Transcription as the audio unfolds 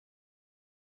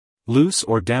Loose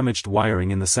or damaged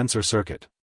wiring in the sensor circuit.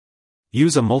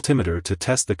 Use a multimeter to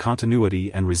test the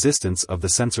continuity and resistance of the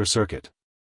sensor circuit.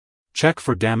 Check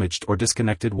for damaged or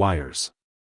disconnected wires.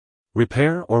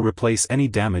 Repair or replace any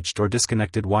damaged or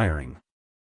disconnected wiring.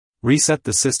 Reset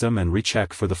the system and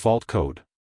recheck for the fault code.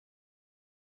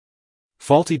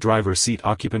 Faulty driver seat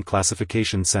occupant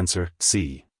classification sensor,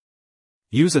 C.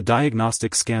 Use a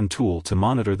diagnostic scan tool to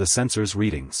monitor the sensor's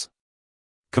readings.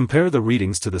 Compare the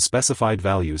readings to the specified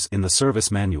values in the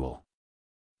service manual.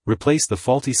 Replace the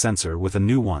faulty sensor with a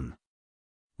new one.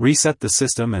 Reset the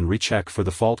system and recheck for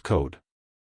the fault code.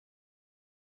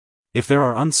 If there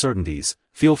are uncertainties,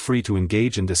 feel free to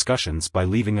engage in discussions by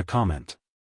leaving a comment.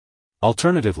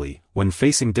 Alternatively, when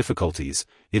facing difficulties,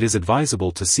 it is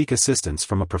advisable to seek assistance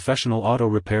from a professional auto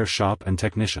repair shop and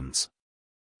technicians.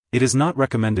 It is not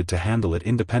recommended to handle it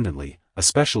independently,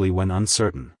 especially when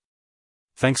uncertain.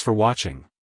 Thanks for watching.